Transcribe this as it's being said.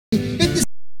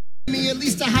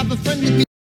least I have a friend with me.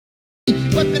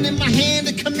 Weapon in my hand,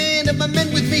 a command of my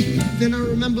men with me. Then I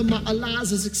remember my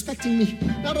Allahs is expecting me.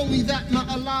 Not only that, my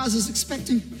Allahs is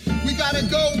expecting. We gotta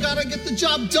go, gotta get the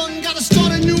job done. Gotta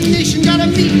start a new nation, gotta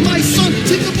meet my son.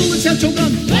 Take the bullet, tempo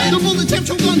gun, the bullet,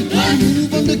 tempo gun. We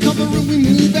move undercover and we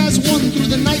move as one. Through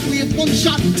the night we have one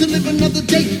shot to live another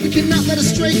day. We cannot let a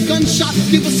stray gunshot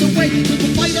give us away. We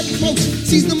will fight up close,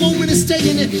 seize the moment and stay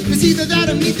in it. It's either that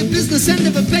or meet the business end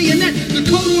of a bayonet. The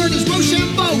code word is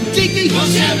Rochambeau, Diggy.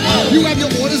 Rochambeau. You have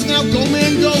your orders now, go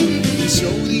man go. So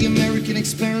the American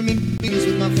experiment begins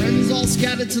with my friends all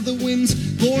scattered to the winds.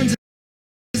 Born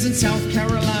in South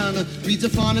Carolina,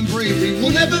 redefining bravery.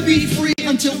 We'll never be free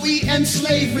until we end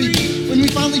slavery. When we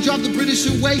finally drive the British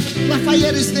away,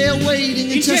 Lafayette is there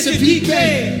waiting in Chesapeake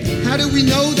Bay. How did we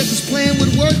know that this plan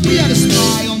would work? We had a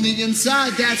spy on the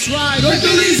inside, that's right.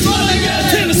 Hercules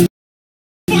Mulligan!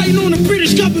 Fighting on the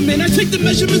British government, I take the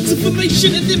measurements of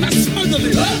formation and then I smuggle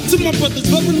it to my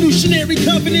brother's revolutionary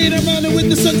covenant. I'm running with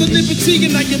the sons of liberty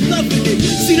and I am loving it.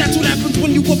 See, that's what happens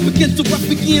when you up against the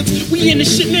ruffians. We in the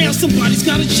shit now, somebody's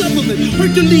gotta shovel it.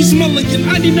 Hercules Mulligan,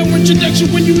 I need no introduction.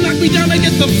 When you knock me down, I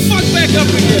get the fuck back up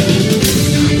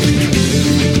again.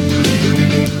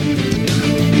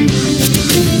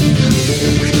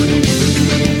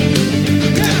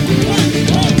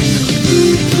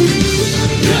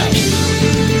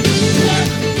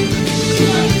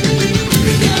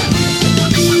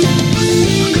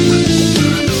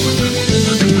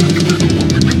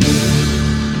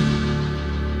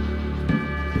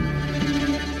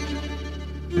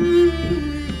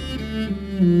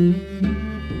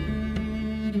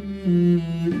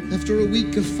 After a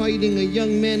week of fighting, a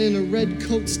young man in a red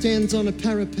coat stands on a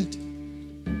parapet.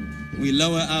 We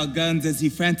lower our guns as he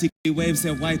frantically waves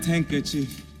that white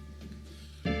handkerchief.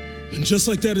 And just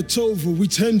like that it's over, we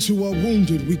tend to our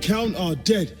wounded, we count our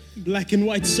dead. Black and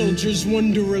white soldiers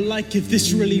wonder alike if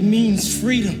this really means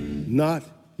freedom. Not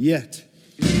yet.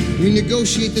 We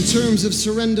negotiate the terms of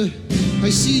surrender. I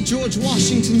see George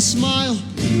Washington smile.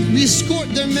 We escort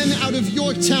their men out of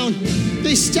Yorktown.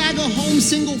 They stagger home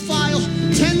single file.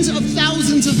 Tens of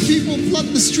thousands of people flood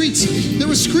the streets. There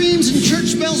are screams and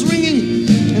church bells ringing.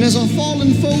 And as our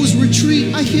fallen foes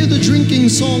retreat, I hear the drinking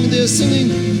song they're singing.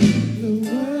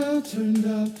 The world turned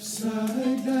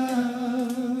upside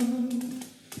down.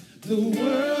 The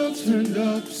world turned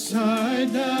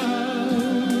upside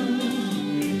down.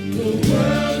 The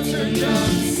world turned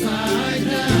upside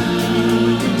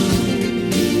down.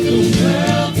 The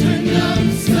world turned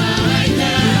upside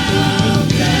down,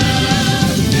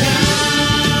 down,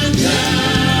 down,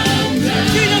 down, down.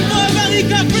 Freedom for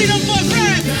America, freedom for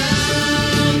France.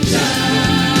 Down,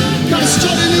 down, Gotta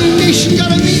start a new nation,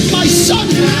 gotta meet my son.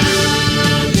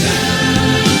 down,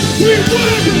 down. We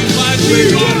won! We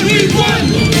won! We won!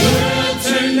 The world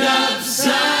turned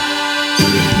upside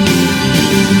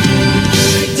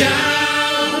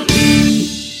down.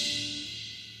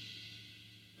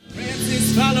 France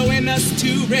is following us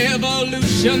to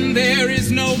revolution. There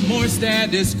is no more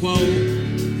status quo.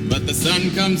 But the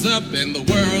sun comes up and the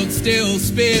world still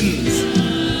spins.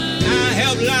 I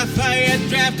helped Lafayette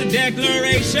draft a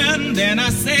declaration. Then I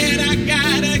said I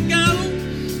gotta go.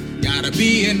 Gotta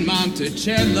be in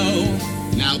Monticello.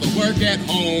 Now the work at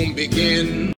home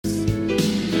begins.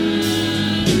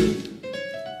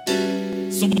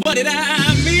 So what did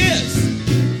I miss?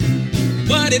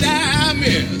 What did I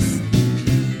miss?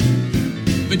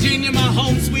 Virginia, my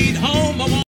home sweet home, I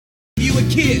want to give you a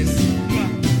kiss.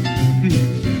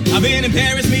 I've been in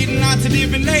Paris meeting lots of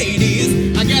different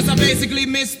ladies. I guess I basically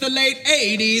missed the late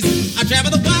 80s. I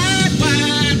traveled the wide,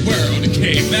 wide world and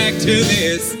came back to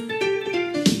this.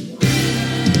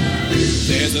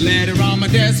 There's a letter on my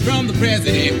desk from the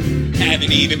president.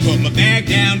 Haven't even put my bag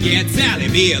down yet. Sally,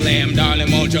 be a lamb,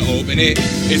 darling, won't you open it?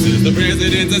 This is the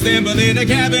president's assembling a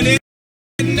cabinet.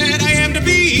 That I am to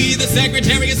be the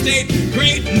Secretary of State.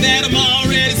 Great that I'm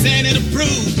already Senate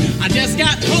approved. I just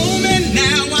got home and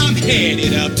now I'm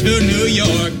headed up to New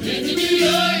York.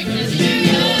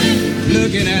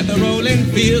 Looking at the rolling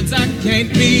fields, I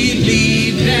can't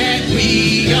believe that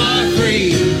we are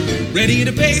free. Ready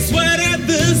to face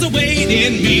whatever's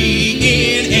awaiting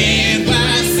me in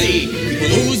NYC. Well,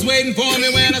 who's waiting for me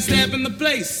when I step in the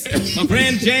place? My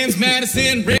friend James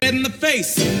Madison, red in the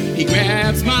face. He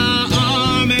grabs my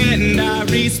arm and I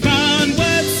respond,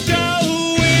 what's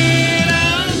going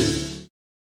on?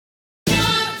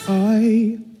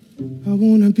 I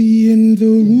wanna be in the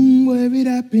room where it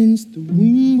happens, the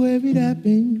room where it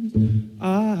happens.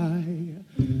 I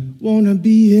wanna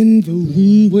be in the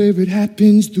room where it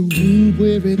happens, the room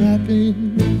where it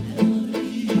happens.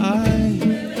 I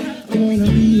wanna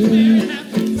be in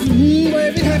the room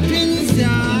where it happens.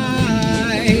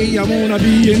 I wanna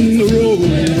be in the road.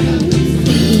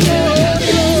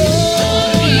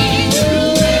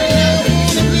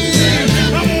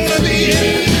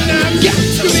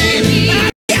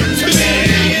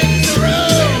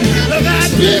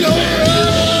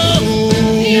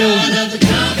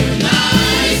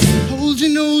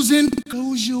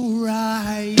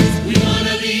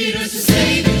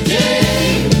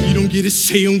 Get is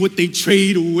saying what they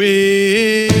trade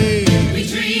away. We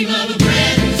dream of a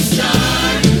brand new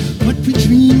start, but we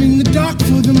dream in the dark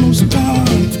for the most part.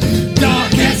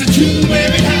 Dark as a tomb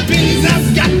where it happens.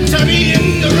 I've got to be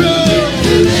in the room.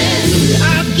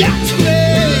 I've got to be.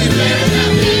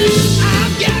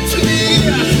 I've got to be.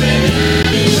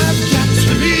 I've got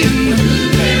to be.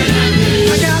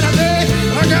 I gotta be.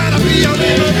 I gotta be. I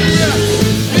wanna be.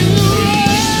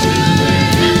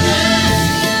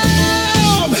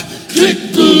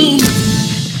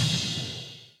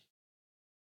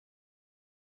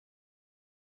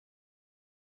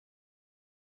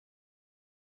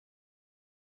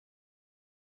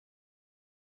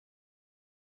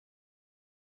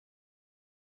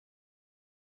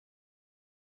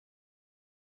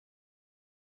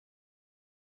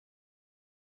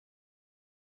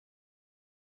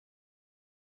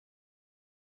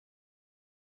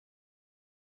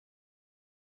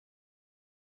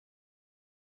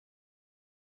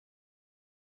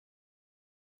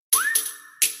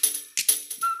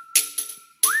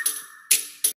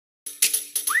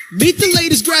 Meet the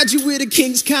latest graduate of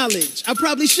King's College. I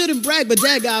probably shouldn't brag, but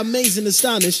that got amazing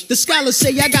astonished. The scholars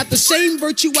say I got the same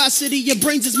virtuosity. Your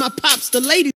brains is my pops. The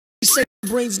ladies say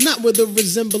brains not where the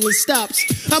resemblance stops.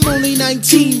 I'm only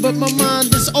 19, but my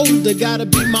mind is older. Gotta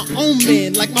be my own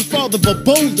man, like my father, but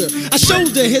bolder. I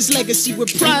shoulder his legacy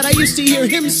with pride. I used to hear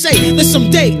him say that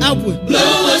someday I would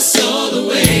blow us all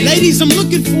away. Ladies, I'm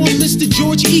looking for Mr.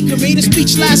 George Eaker. Made a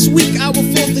speech last week, our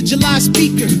 4th of July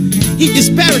speaker. He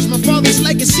disparaged my father's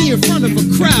legacy in front of a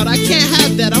crowd. I can't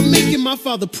have that, I'm making my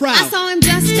father proud. I saw him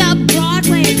dressed up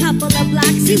Broadway, a couple of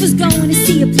blocks. He was going to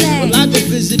see a play. Well, I go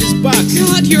visit his box.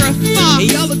 God, you're a fox. Hey,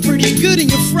 y'all look pretty good in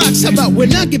your frocks. How about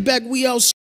when I get back, we all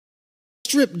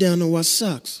strip down to our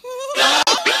socks? Blow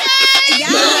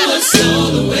us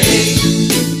all away.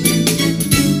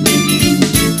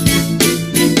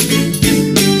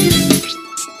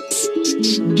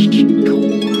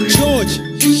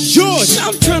 George,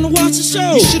 I'm trying to watch the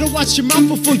show. You should have watched your mouth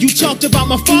before you talked about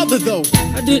my father, though.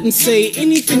 I didn't say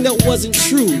anything that wasn't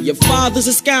true. Your father's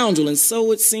a scoundrel, and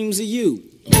so it seems to you.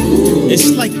 It's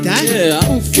like that? Yeah, I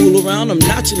don't fool around. I'm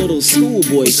not your little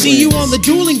schoolboy. See you on the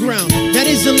dueling ground. That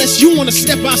is, unless you want to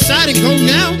step outside and go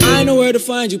now. I know where to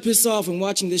find you. Pissed off and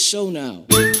watching this show now.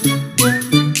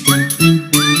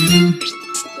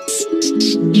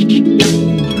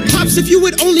 Pops, if you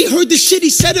had only heard the shit he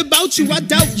said about you, I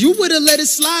doubt you would have let it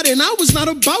slide, and I was not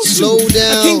about to. Slow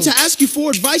down. I came to ask you for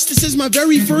advice. This is my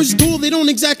very first duel. They don't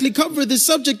exactly cover this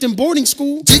subject in boarding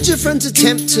school. Did your friends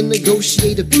attempt to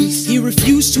negotiate a peace? He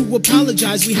refused to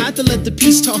apologize. We had to let the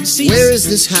peace talk cease. Where is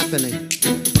this happening?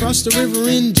 Across the river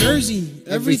in Jersey.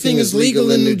 Everything is legal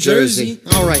in New Jersey.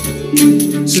 All right.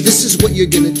 So this is what you're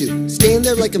gonna do. Stand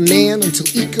there like a man until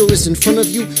Iko is in front of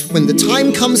you. When the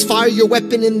time comes, fire your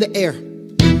weapon in the air.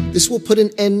 This will put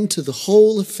an end to the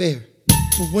whole affair.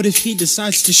 But what if he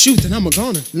decides to shoot, then I'm a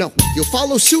goner? No, you'll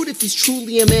follow suit if he's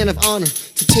truly a man of honor.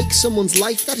 To take someone's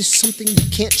life, that is something you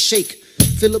can't shake.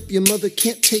 Philip, your mother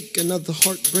can't take another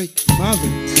heartbreak. Father,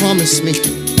 promise me,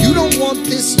 you don't want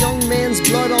this young man's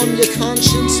blood on your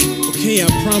conscience. Okay, I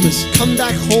promise. Come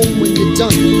back home when you're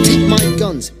done. Take my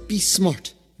guns. Be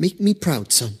smart. Make me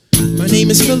proud, son. My name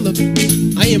is Philip.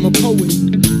 I am a poet.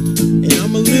 And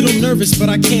I'm a little nervous, but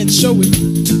I can't show it.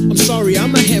 I'm sorry,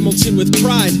 I'm a Hamilton with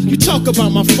pride. You talk about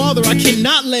my father, I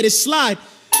cannot let it slide.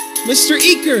 Mr.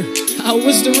 Eaker, how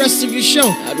was the rest of your show?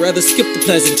 I'd rather skip the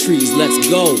pleasantries. Let's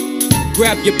go.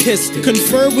 Grab your pistol.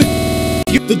 Confer with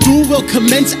you. The duel will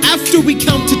commence after we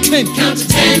count to 10. Count to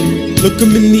 10. Look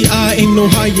him in the eye, ain't no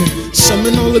higher.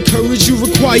 Summon all the courage you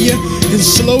require. And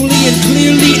slowly and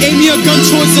clearly aim your gun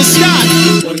towards the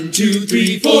sky. 1, 2,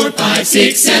 3, 4, 5,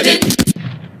 6, 7.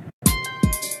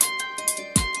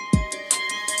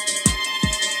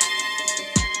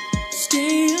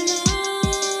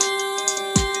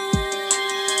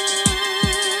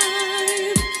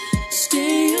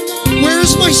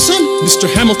 Where's my son? Mr.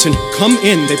 Hamilton, come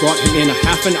in. They brought him in a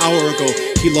half an hour ago.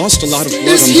 He lost a lot of blood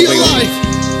Is on he the way alive?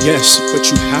 over. Yes, but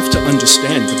you have to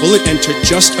understand. The bullet entered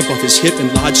just above his hip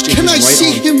and lodged in Can I his right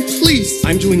see arm. him, please?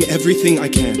 I'm doing everything I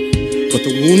can, but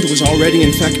the wound was already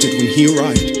infected when he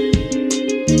arrived.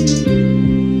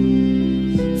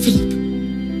 Philip.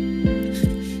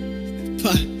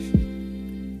 Pa.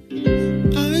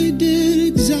 I did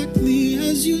exactly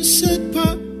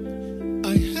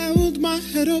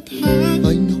up high.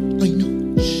 I know, I know.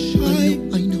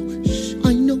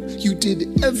 You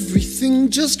did everything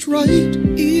just right.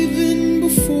 Even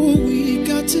before we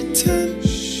got to 10,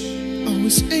 I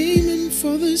was aiming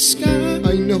for the sky.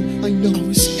 I know. I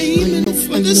was aiming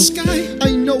for the sky.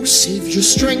 I know, save your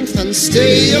strength and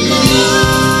stay alive.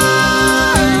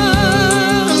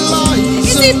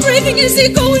 Is he breathing? Is he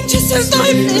going to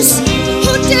survive this?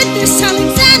 Who did this,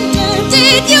 Alexander?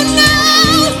 Did you know?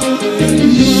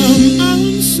 Mom,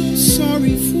 I'm so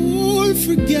sorry for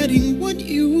forgetting what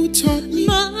you taught me.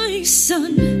 My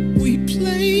son, We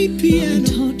played I piano.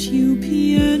 taught you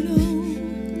piano.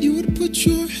 You would put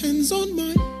your hands on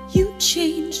mine. You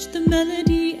changed the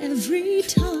melody every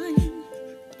time.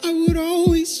 I would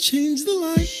always change the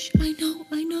line. Shh, I know.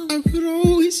 I would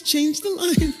always change the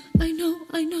line. I know.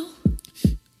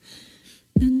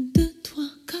 1, 2, 3, 4,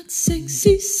 5,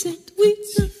 6, 7, 8,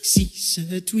 9. 6,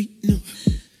 7, 8, 9.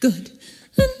 Good.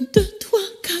 1, 2, 3, 4,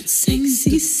 5,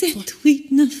 6, 7,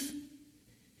 8, 9.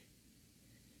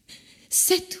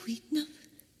 7, 8, 9.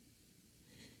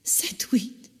 7,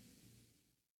 8.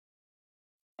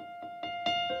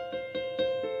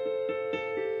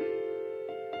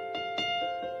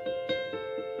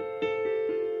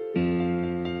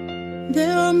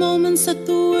 There are moments that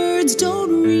the words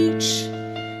don't reach.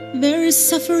 There is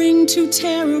suffering too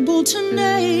terrible to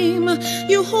name.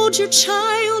 You hold your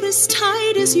child as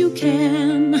tight as you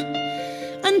can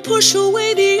and push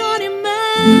away the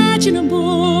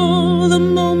unimaginable. The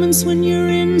moments when you're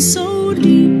in so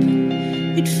deep,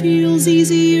 it feels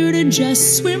easier to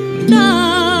just swim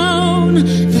down.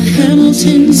 The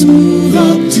Hamiltons move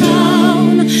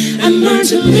uptown and learn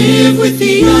to live with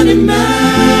the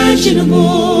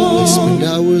unimaginable. I spend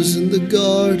hours in the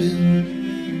garden.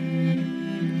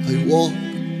 I walk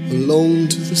alone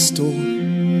to the store,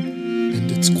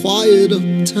 and it's quiet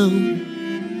uptown.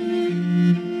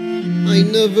 I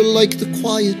never liked the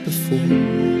quiet before.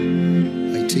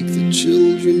 I take the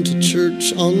children to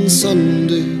church on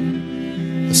Sunday,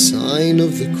 a sign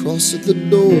of the cross at the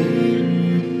door,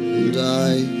 and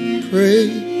I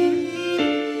pray.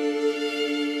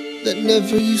 That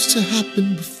never used to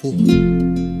happen before.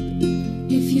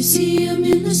 If you see him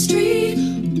in the street,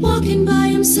 walking by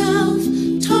himself,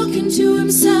 talking to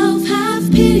himself,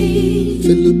 have pity.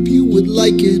 Philip, you would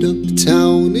like it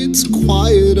uptown. It's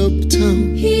quiet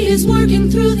uptown. He is working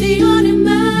through the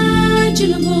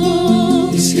unimaginable.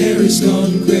 His hair is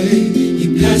gone gray.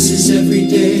 He passes every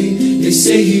day. They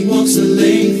say he walks the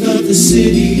length of the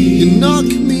city. You knock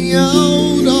me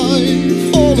out, I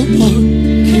fall apart.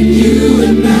 Can you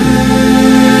imagine?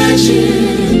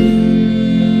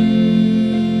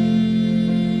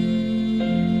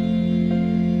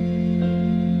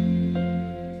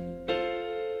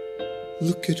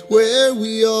 Look at where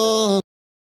we are.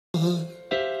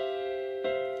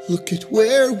 Look at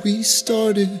where we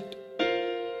started.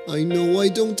 I know I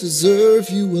don't deserve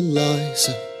you,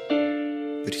 Eliza,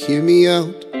 but hear me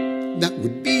out, that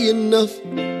would be enough.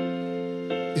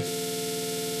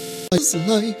 If his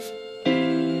life,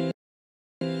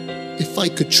 if I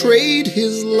could trade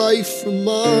his life for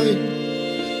mine,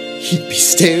 he'd be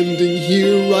standing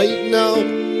here right now,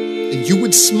 and you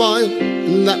would smile,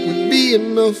 and that would be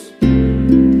enough.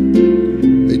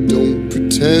 I don't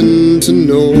pretend to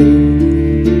know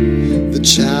the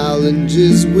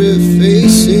challenges we're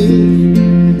facing.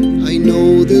 I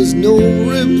know there's no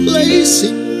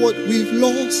replacing what we've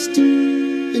lost,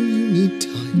 and you need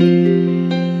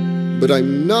time. But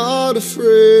I'm not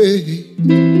afraid.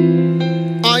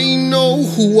 I know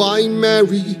who I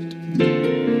married.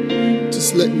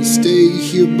 Just let me stay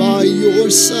here by your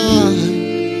side.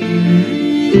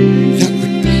 That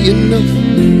would be enough.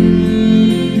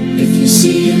 If you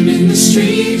see him in the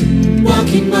street,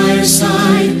 walking by her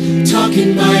side,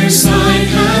 talking by her side,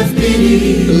 have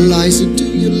pity. Eliza, do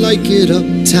you like it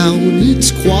uptown?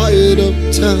 It's quiet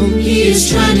uptown. He is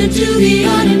trying to do the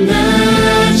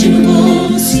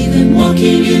unimaginable. See them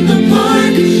walking in the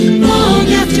park, long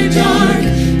after dark,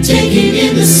 taking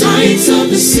in the sights of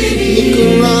the city.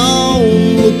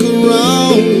 Look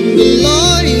around,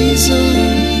 Eliza.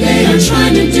 They are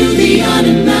trying to do the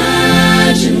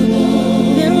unimaginable.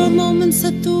 There are moments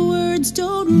that the words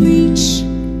don't reach.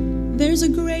 There's a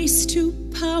grace too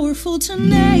powerful to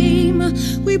name.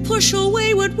 We push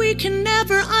away what we can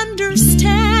never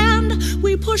understand.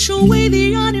 We push away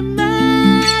the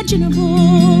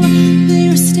unimaginable. They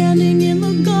are standing in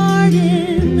the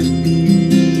garden,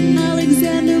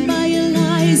 Alexander by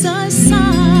Eliza's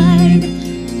side.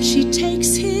 She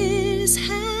takes his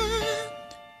hand.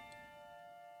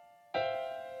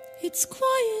 It's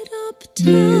quiet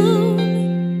uptown.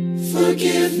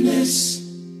 Forgiveness.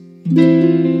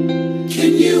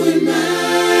 Can you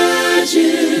imagine?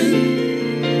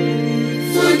 imagine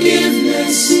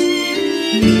forgiveness?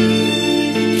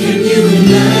 Can you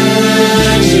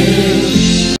imagine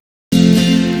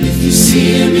if you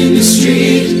see him in the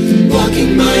street,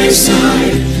 walking by your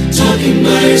side, talking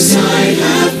by your side,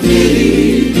 have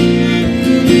pity.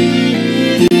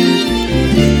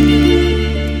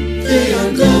 They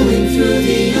are going through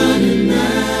the unimaginable.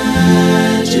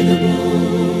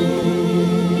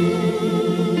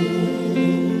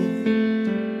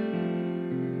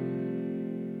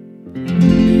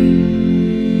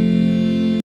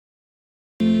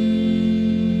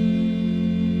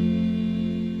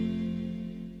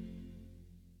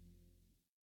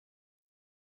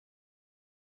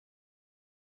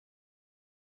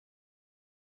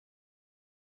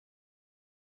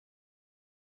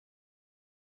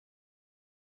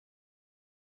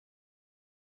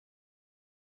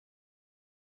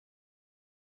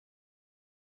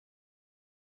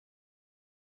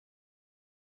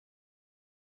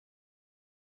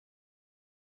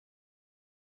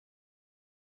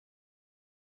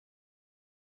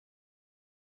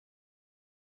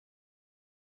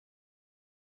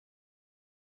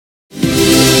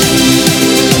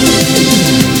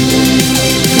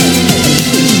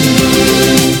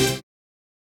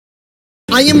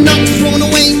 I am not throwing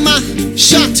away my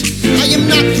shot. I am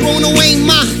not throwing away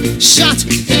my shot.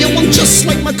 Yo, I'm just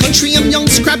like my country. I'm young,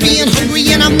 scrappy, and hungry,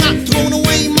 and I'm not throwing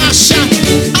away my shot.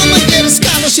 I'ma get a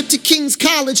scholarship to King's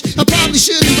College. I probably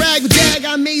shouldn't brag, but dag,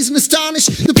 I'm amazed and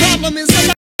astonished. The problem is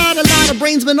a lot of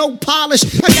brains, but no polish.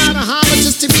 I gotta holler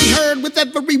just to be heard with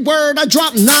every word I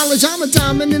drop knowledge. I'm a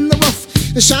diamond in the rough,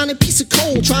 a shining piece of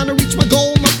coal, trying to reach my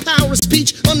goal. My power of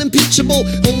speech, unimpeachable.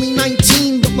 Only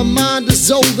 19, but my mind is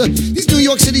older. These New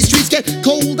York City streets get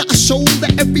colder. I shoulder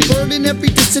every burden, every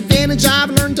disadvantage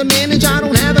I've learned to manage. I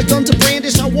don't have a gun to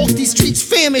brandish. I walk these streets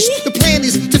famished. The plan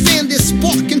is to fan this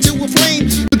spark into a flame.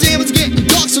 But damn, it's getting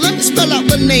dark, so let me spell out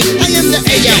the name. I am the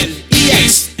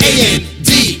A-L-E-X-A-N-D-E-R.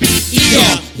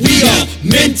 We are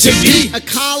meant to be a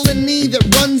colony that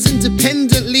runs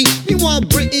independently. Meanwhile,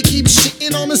 Britain keeps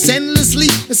shitting on us endlessly.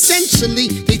 Essentially,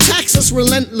 they tax us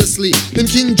relentlessly. Then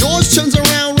King George turns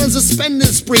around, runs a spending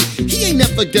spree. He ain't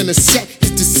never gonna set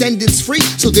his descendants free.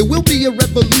 So there will be a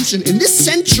revolution in this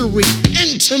century.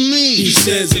 Enter me. He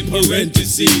says in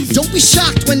parentheses. Don't be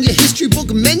shocked when your history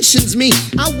book mentions me.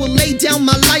 I will lay down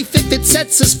my life if it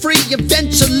sets us free.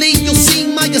 Eventually, you'll see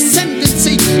my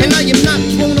ascendancy. And I am not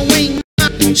thrown away my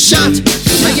shot.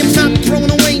 I am not throwing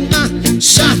away my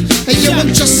shot. Hey yo,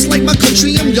 I'm just like my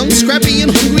country. I'm young, scrappy,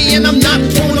 and hungry, and I'm not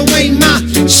throwing away my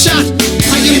shot.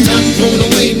 I am not throwing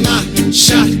away my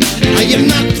shot. I am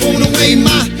not throwing away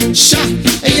my shot.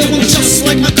 Hey yo, I'm just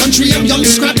like my country. I'm young,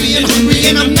 scrappy, and hungry,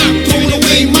 and I'm not throwing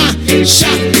away my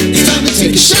shot. It's time to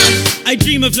take a shot. I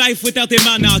dream of life without a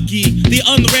monarchy. The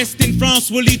unrest in France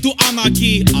will lead to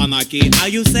anarchy. Anarchy, how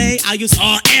you say?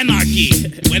 Or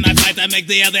anarchy. When I fight, I make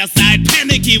the other side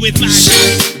panicky with my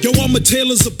shit. Yo, I'm a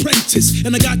tailor's apprentice,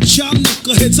 and I got y'all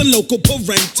knuckleheads and local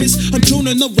parentis. I'm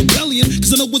joining the rebellion,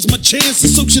 cause I know it's my chance to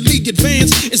socially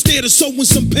advance. Instead of sewing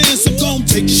some pants, I'm gon'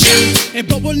 take a shot. And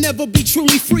but we'll never be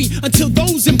truly free until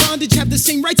those in bondage have the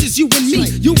same rights as you and me.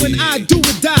 You and I do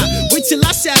or die. Wait till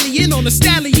I sally in on a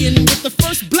stallion with the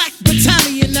first black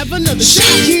battalion. Never another shot.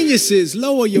 Geniuses,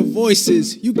 lower your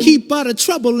voices. You keep out of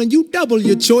trouble and you double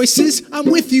your choices. I'm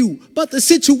with you, but the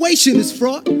situation is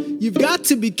fraught. You've got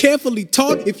to be carefully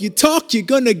taught. If you talk, you're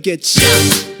gonna get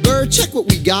shot. Bird, check what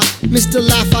we got. Mr.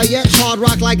 Lafayette, hard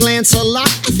rock like Lancelot.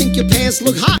 I think your pants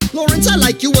look hot. Lawrence, I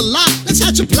like you a lot. Let's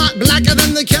hatch a plot blacker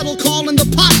than the kettle calling the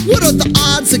pot. What are the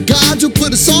odds of God who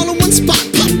put us all in one spot?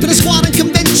 Pop in a squad and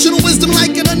conventional wisdom,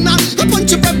 like it or not. A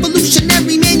bunch of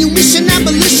revolutionary manumission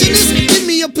abolitionists. Give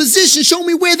me a position, show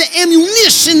me where the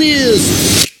ammunition is.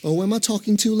 Oh, am I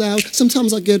talking too loud?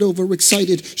 Sometimes I get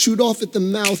overexcited, shoot off at the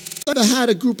mouth. I've had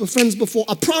a group of friends before.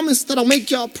 I promise that I'll make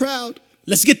y'all proud.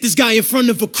 Let's get this guy in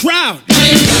front of a crowd. I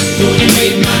am not throwing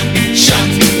away my shot.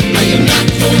 I am not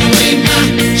throwing away my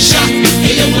shot.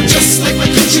 Hey yo, I'm just like my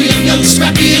country. I'm young,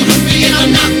 scrappy, and hungry, and I'm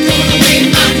not throwing away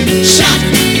my shot.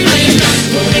 I am not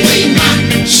throwing away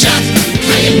my shot.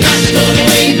 I am not throwing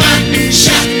away my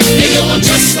shot. Hey yo, I'm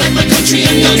just like my country.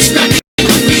 I'm young, scrappy, and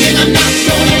hungry, and I'm not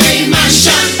throwing away my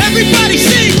shot. Everybody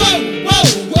sing. Whoa,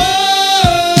 whoa,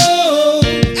 whoa.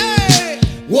 Hey.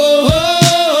 Whoa.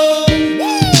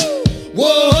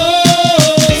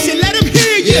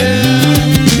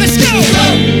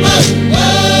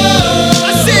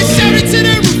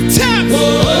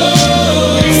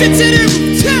 To the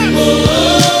rooftop.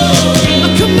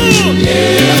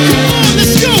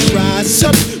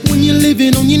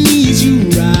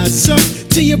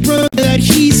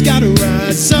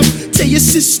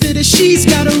 colonies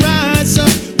gotta rise up?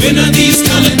 When are these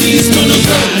colonies gonna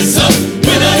rise up?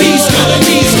 When are these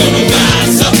colonies gonna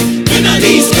rise up? When are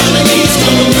these colonies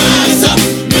gonna rise up?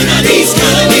 When are these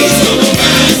colonies gonna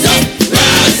rise up?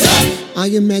 Rise up. I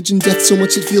imagine death so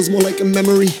much it feels more like a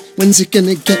memory. When's it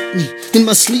gonna get me? In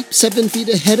my sleep, 7 feet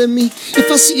ahead of me.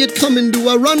 If I see it coming, do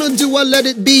I run or do I let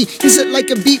it be? Is it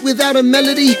like a beat without a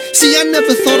melody? See, I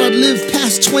never thought I'd live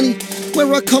past 20.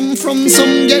 Where I come from,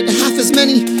 some get half as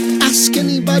many. Ask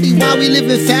anybody why we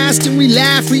living fast and we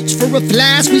laugh, reach for a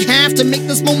flask. We have to make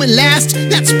this moment last.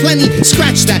 That's plenty,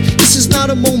 scratch that. This is not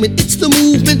a moment, it's the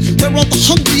movement. Where all the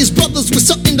hungriest brothers with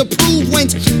something to prove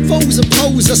went. Foes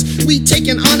oppose us, we take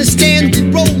an honest stand.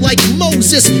 We roll like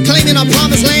Moses, claiming our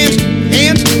promised land.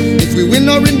 And if we win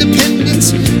our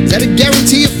independence, is that a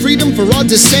guarantee of freedom for our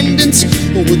descendants?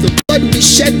 Or will the blood we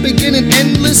shed begin an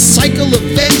endless cycle of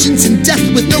vengeance and death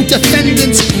with no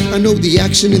defendants? I know the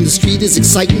action in the street is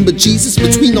exciting, but Jesus,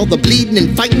 between all the bleeding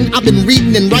and fighting I've been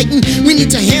reading and writing, we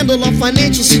need to handle our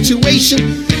financial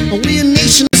situation. Are we a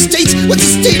nation of states? What's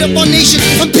the state of our nation?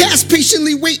 I'm past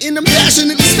patiently waiting, I'm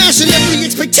passionately smashing every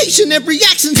expectation, every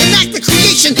action's an act of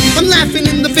creation. I'm laughing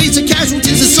in the face of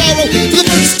casualties and sorrow. For the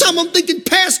first time I'm thinking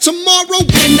past tomorrow.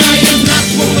 And I am not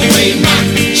throwing away my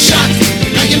shot.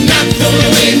 I am not throwing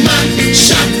away my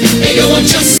shot. Hey yo, I'm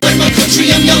just like my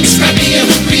country. I'm young, scrappy, and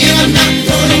hungry, and I'm not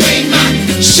throwing away my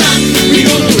shot. We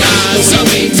gonna rise up,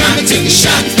 time to take a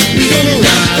shot. We gonna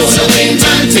rise up,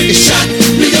 time to take a shot.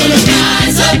 We gonna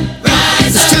rise up,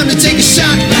 rise up. It's time to take a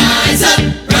shot. Rise up,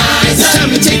 rise up. It's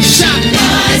time to take a shot.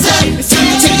 Rise up. It's time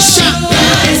to take a shot.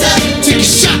 Rise up. Take a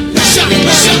shot, shot,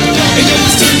 shot. Hey yo,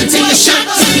 it's time to take a shot.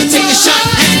 Time to take a shot.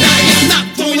 And I am not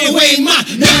throwing away my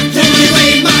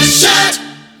shot.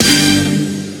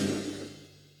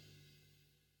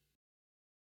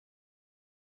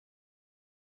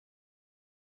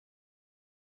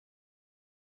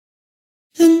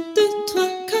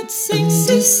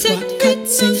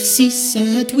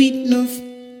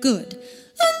 Good.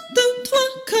 1, 2, 3,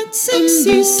 4, 5,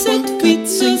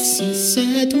 6,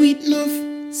 7, 8,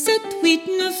 9. 7, 8,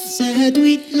 9. 7,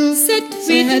 8, 9.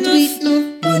 7, 8,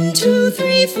 9. 1, 2,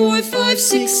 3, 4, 5,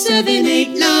 6, 7, 8,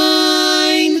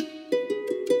 9.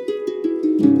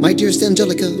 My dearest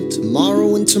Angelica,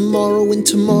 tomorrow and tomorrow and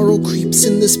tomorrow creeps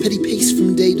in this petty pace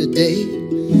from day to day.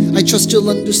 I trust you'll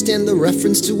understand the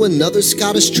reference to another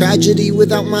Scottish tragedy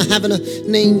without my having to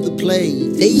name the play.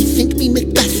 They think me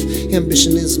Macbeth,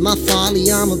 ambition is my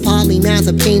folly. I'm a polymath,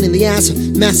 a pain in the ass, a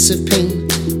massive pain.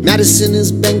 Madison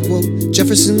is Banquo,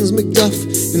 Jefferson's Macduff,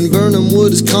 and Burnham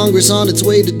Wood is Congress on its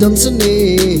way to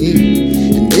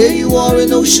Dunsinane. And there you are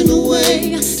an ocean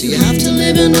away. Do you have to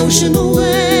live an ocean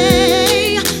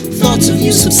away? Thoughts of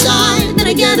you subside, then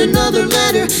I get another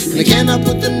letter, and I cannot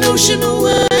put the notion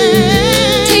away.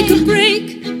 Take a break.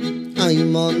 I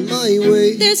am on my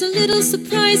way. There's a little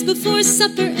surprise before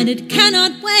supper, and it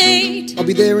cannot wait. I'll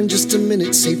be there in just a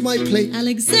minute, save my plate.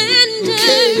 Alexander,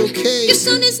 Okay. your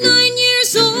son is 9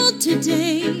 years old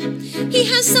today. He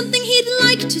has something he'd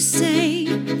like to say.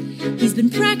 He's been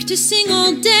practicing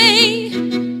all day.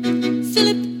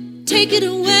 Philip, take it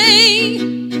away.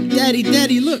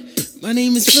 Daddy, look, my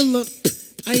name is Philip.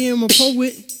 I am a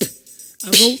poet. I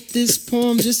wrote this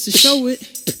poem just to show it.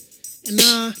 And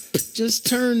I just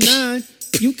turned 9.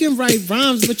 You can write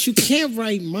rhymes, but you can't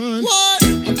write mine. What?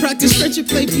 I practice French and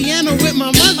play piano with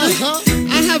my mother.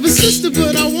 I have a sister,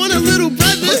 but I want a little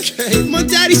brother. Okay. My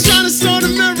daddy's trying to start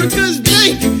America's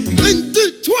bank.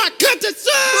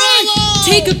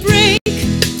 Take a break.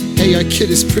 Hey, our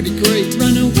kid is pretty great.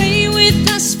 Run away with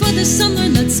us for the summer.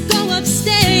 Let's go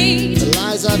upstate.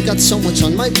 Eliza, I've got so much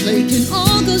on my plate. We can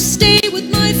all go stay with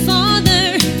my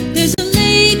father. There's a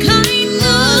lake I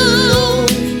know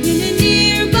in a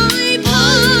nearby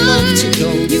park. I'd love to go.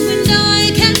 You and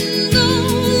I can go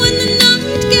when the night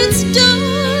gets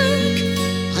dark.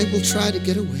 I will try to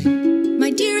get away. My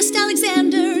dearest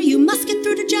Alexander, you must get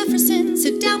through to Jefferson.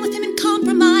 Sit down with him and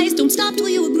compromise. Don't stop till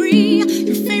you agree.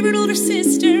 Your favorite older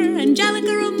sister,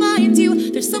 Angelica, reminds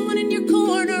you there's someone in your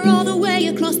corner all the way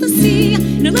across the sea.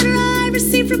 In a letter I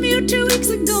received from you 2 weeks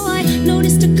ago, I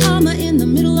noticed a comma in the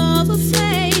middle of a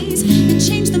phrase. It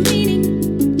changed the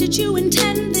meaning. Did you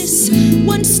intend this?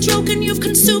 One stroke and you've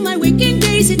consumed my waking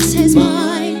days. It says,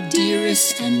 my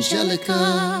dearest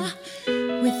Angelica,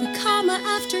 with a comma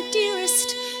after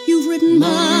dearest. You've written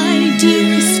my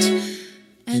dearest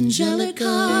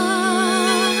Angelica.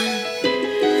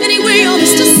 Anyway, all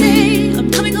this to say, I'm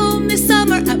coming home this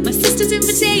summer at my sister's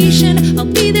invitation. I'll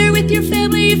be there with your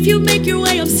family if you make your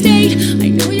way upstate. I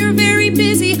know you're very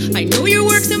busy, I know your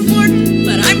work's important,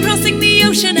 but I'm crossing the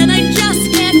ocean and I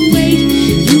just can't wait.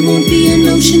 You won't be an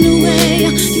ocean away,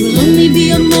 you'll only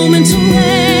be a moment away.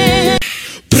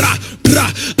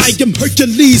 am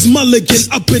Hercules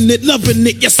Mulligan, up in it, loving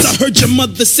it. Yes, I heard your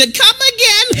mother said, come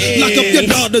again. Lock up your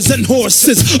daughters and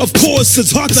horses. Of course,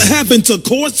 it's hard to have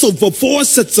intercourse over 4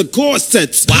 sets of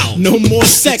corsets. Wow. No more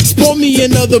sex, pour me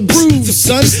another brew,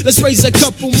 son. Let's raise a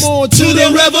couple more to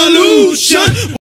the revolution.